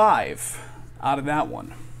 Down to 5 out of that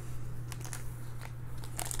one.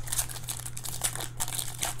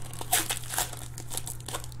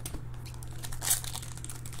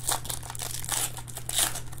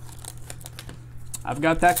 I've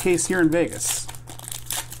got that case here in Vegas.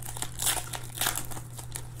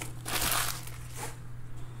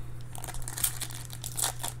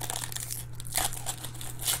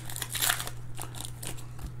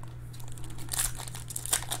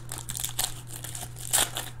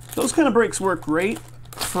 Those kind of breaks work great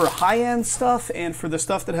for high-end stuff and for the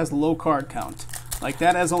stuff that has low card count. Like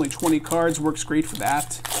that has only 20 cards, works great for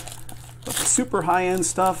that. But the super high-end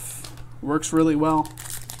stuff works really well.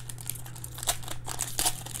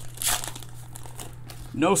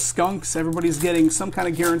 No skunks, everybody's getting some kind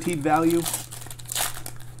of guaranteed value.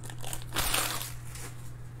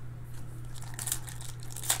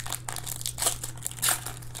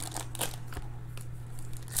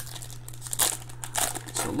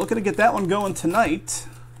 So looking to get that one going tonight.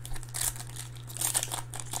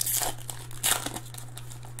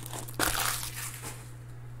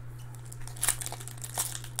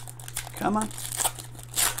 Come on.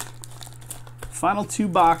 Final 2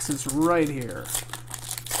 boxes right here.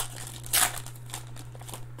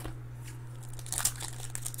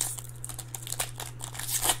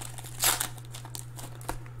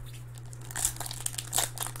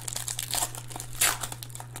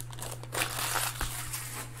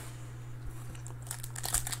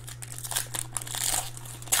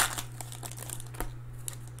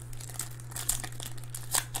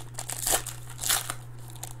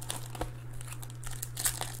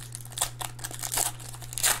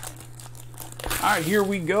 All right, here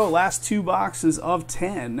we go. Last 2 boxes of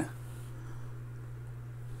 10.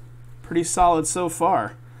 Pretty solid so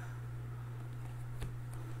far.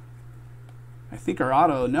 I think our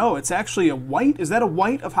auto, no, it's actually a white. Is that a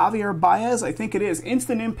white of Javier Baez? I think it is.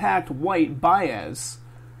 Instant Impact white Baez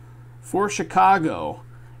for Chicago.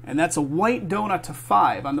 And that's a white donut to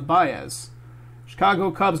 5 on the Baez.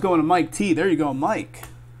 Chicago Cubs going to Mike T. There you go, Mike.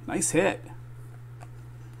 Nice hit.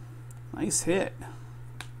 Nice hit.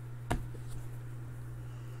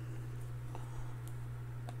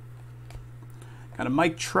 Got a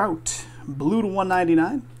Mike Trout, blue to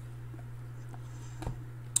 199.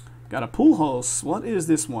 Got a Pujols. What is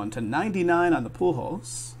this one? To 99 on the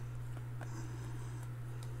Pujols.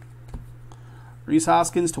 Rhys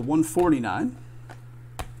Hoskins to 149.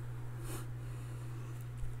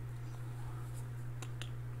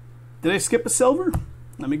 Did I skip a silver?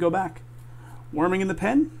 Let me go back. Warming in the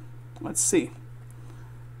pen? Let's see.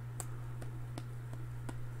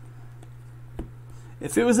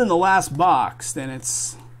 If it was in the last box, then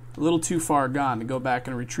it's a little too far gone to go back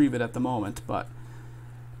and retrieve it at the moment. But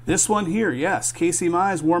This one here, yes, Casey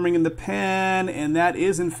Mize warming in the pen, and that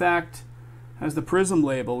is, in fact, has the Prizm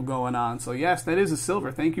label going on. So, yes, that is a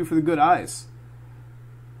silver. Thank you for the good eyes.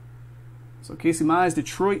 So, Casey Mize,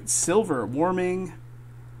 Detroit silver, warming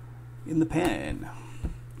in the pen.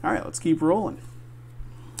 All right, let's keep rolling.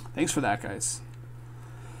 Thanks for that, guys.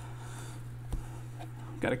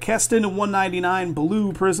 Got a Keston to 199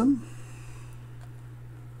 blue Prizm.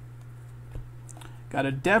 Got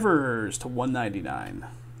a Devers to 199.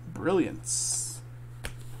 Brilliance.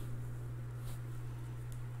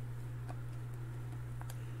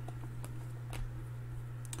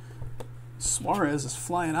 Suarez is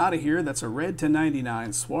flying out of here. That's a red to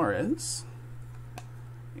 99 Suarez.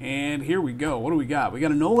 And here we go. What do we got? We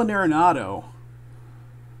got a Nolan Arenado.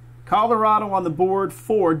 Colorado on the board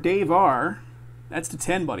for Dave R. That's to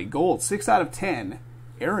 10, buddy. Gold, 6 out of 10.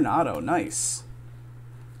 Arenado, nice.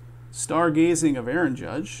 Stargazing of Aaron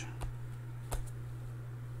Judge.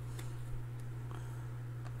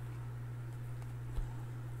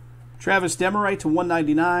 Travis Demerite to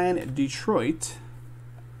 199, Detroit.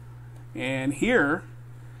 And here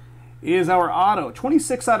is our auto.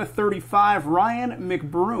 26 out of 35, Ryan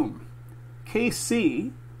McBroom.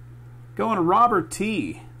 KC. Going to Robert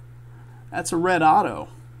T. That's a red auto.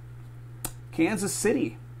 Kansas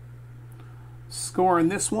City. Scoring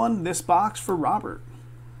this one, this box for Robert.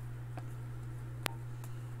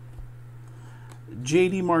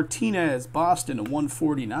 JD Martinez, Boston to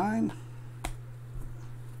 149.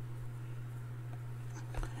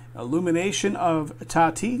 Illumination of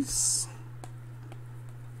Tatis.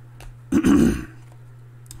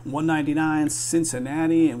 199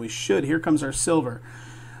 Cincinnati, and we should. Here comes our silver.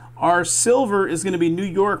 Our silver is going to be New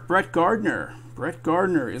York, Brett Gardner. Brett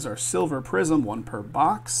Gardner is our silver Prizm, 1 per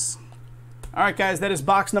box. All right, guys, that is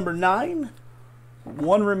box number 9.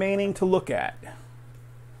 1 remaining to look at.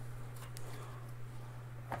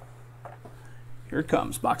 Here it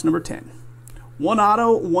comes, box number 10. 1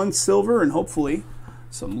 auto, 1 silver, and hopefully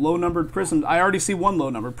some low-numbered Prizm. I already see 1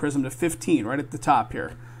 low-numbered Prizm to 15 right at the top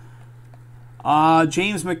here.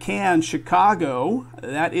 James McCann, Chicago.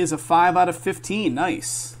 That is a 5 out of 15.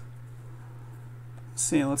 Nice. Let's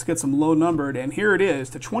see, let's get some low-numbered. And here it is,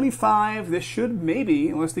 to 25. This should maybe,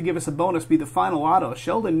 unless they give us a bonus, be the final auto.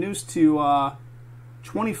 Sheldon Noose to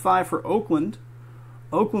 25 for Oakland.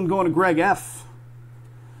 Oakland going to Greg F.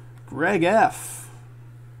 Greg F.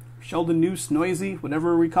 Sheldon Noose, Noisy,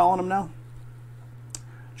 whatever are we calling him now?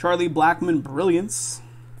 Charlie Blackmon, Brilliance.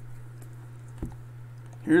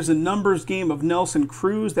 Here's a numbers game of Nelson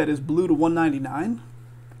Cruz. That is blue to 199.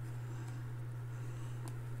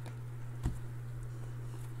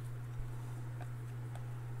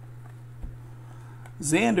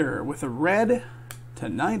 Xander with a red to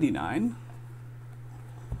 99.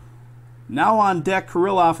 Now on deck,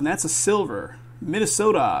 Kirilloff, and that's a silver.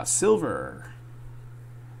 Minnesota, silver.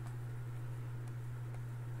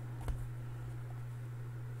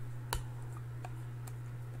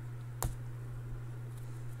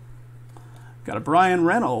 Got a Brian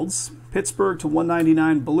Reynolds, Pittsburgh to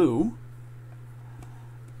 199 blue.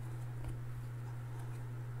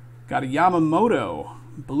 Got a Yamamoto,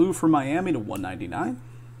 blue for Miami to 199.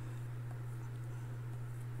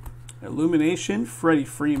 Illumination, Freddie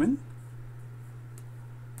Freeman.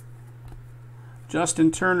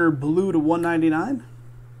 Justin Turner, blue to 199.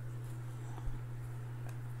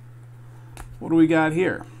 What do we got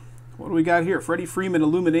here? What do we got here? Freddie Freeman,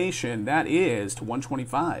 Illumination. That is to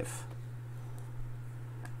 125.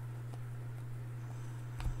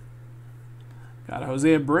 Got a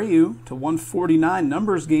Jose Abreu to 149.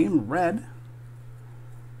 Numbers game, red.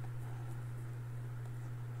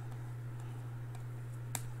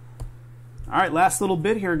 All right, last little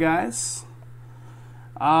bit here, guys.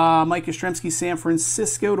 Mike Yastrzemski, San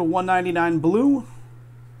Francisco to 199 blue.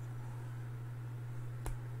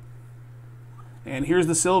 And here's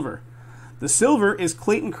the silver. The silver is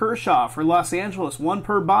Clayton Kershaw for Los Angeles, 1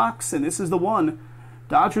 per box, and this is the one.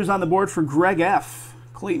 Dodgers on the board for Greg F.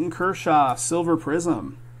 Clayton Kershaw, silver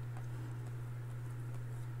Prizm.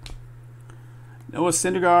 Noah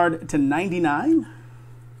Syndergaard to 99.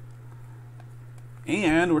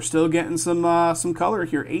 And we're still getting some color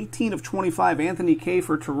here. 18 of 25, Anthony K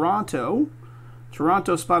for Toronto.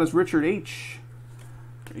 Toronto spot is Richard H.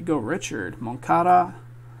 There you go, Richard. Moncada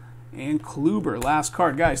and Kluber. Last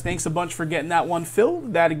card. Guys, thanks a bunch for getting that one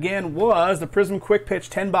filled. That, again, was the Prizm Quick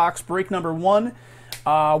Pitch 10-box break number 1.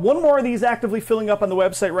 One more of these actively filling up on the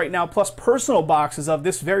website right now, plus personal boxes of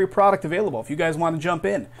this very product available if you guys want to jump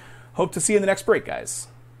in. Hope to see you in the next break, guys.